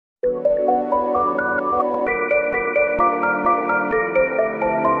Roaches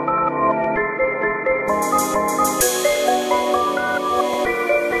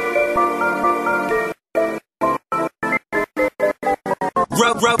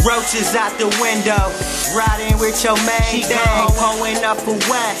out the window, riding with your main thing, pulling up for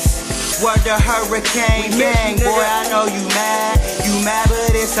West. Word the hurricane bang, boy I know you mad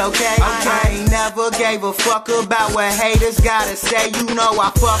but it's okay. I ain't never gave a fuck about what haters gotta say. You know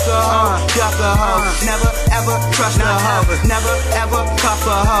I fuck a hoe, duck a hoe, never ever trust a hoe, never ever cuff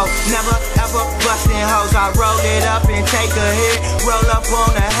a hoe, never ever bustin' hoes. I roll it up and take a hit, roll up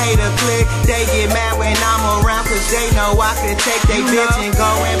on a hater click. They get mad when I'm around cause they know I can take they bitch and go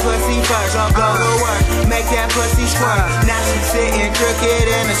and pussy first. Go to work, make that pussy squirt. Now she sitting crooked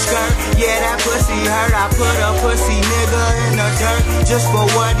in a skirt. Yeah, that pussy hurt. I put a pussy nigga in the dirt just for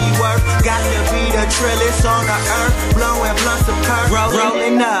what he worth. Got to be the trillest on the earth, blowing blunts of curve.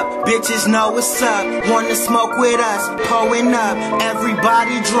 Rolling up, bitches know what's up. Wanna smoke with us, pulling up.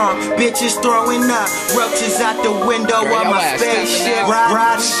 Everybody drunk, bitches throwing up. Roaches out the window of my spaceship.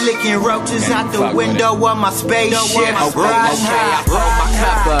 Riding, flicking roaches out the window of my spaceship. Riding high, I roll my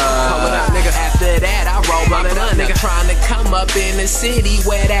cup up, nigga. After that, I roll my blunt, nigga. Trying to come up in the city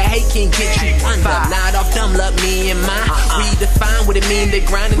where that hate can get you under. Not off dumb luck, me and mine. Redefine what it mean to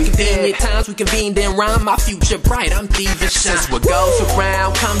grind in convenient times. We convened and rhyme. My future bright, I'm thievish. Since what goes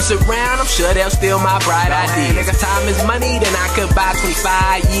around comes around, I'm sure they'll steal my bright ideas. Nigga, time is money, then I could buy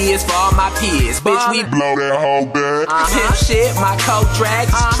 25 years for all my peers. Bitch, we blow that whole bag. Pimp shit, my coat drag,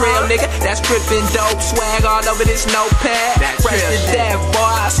 trail nigga. That's trippin' dope swag all over this notepad. Fresh to death,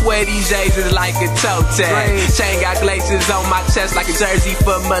 boy. I swear these J's is like a toe tag. Chain got glaciers on my chest like a jersey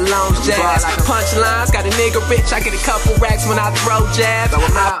for Malone's jazz. Punchlines got a nigga rich. I get a couple racks when I throw jabs.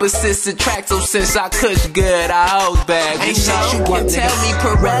 Opposites attract, so since I cush good, I hold back. Ain't shit you can tell me.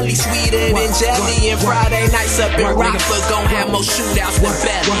 Pirelli sweeter than jelly. And Friday nights up in Rockford gon' have more shootouts than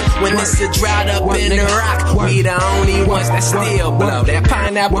Belly. When it's a drought up in the rock, we the only ones that still blow. That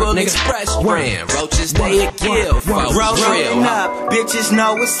Pineapple Express brand. Roaches they a kill for rolling up, bitches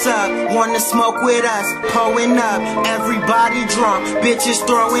know what's up. Wanna smoke with us, pulling up. Everybody drunk, bitches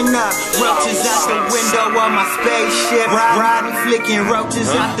throwing up. Roaches out the window of my spaceship. Riding, flicking roaches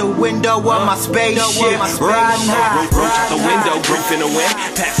out the window of my spaceship. Riding high, roach out the window, brief in the wind.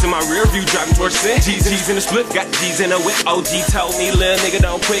 Passing my rear view, driving towards sin. G's in the split, got G's in the whip. OG told me, little nigga,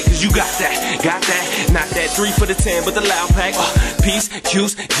 don't quit, cause you got that. Not that 3 for the 10, but the loud pack. Peace,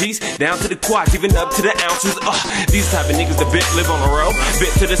 Q's, G's, down to the quads, even up to the ounces. These type of niggas, the bit live on the road.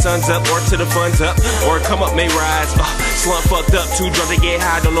 Bit to the sun's up, or to the fun's up, or come up may rise. Slump fucked up, too drunk to get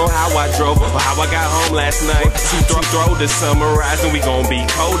high. Don't know how I drove or how I got home last night. Throw the summarize, and we gon' be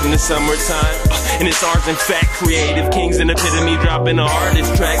cold in the summertime. And it's ours, in fact, creative kings in the epitome, dropping the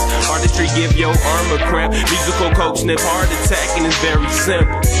hardest tracks. Artistry give your arm a cramp. Musical coach snip heart attack, and it's very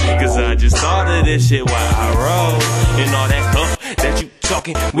simple. Cause I just thought of this shit while I roll. And all that that you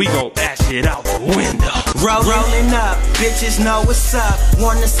talking, we gon' that shit out the window. Rolling up, bitches know what's up.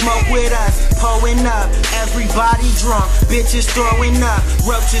 Wanna smoke with us, pulling up. Everybody drunk, bitches throwing up.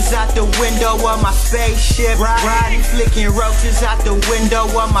 Roaches out the window of my spaceship. Riding, flicking roaches out the window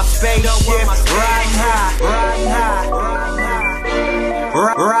of my spaceship. Riding high, riding high, riding high,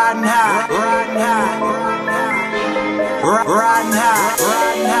 riding high, riding high, riding high.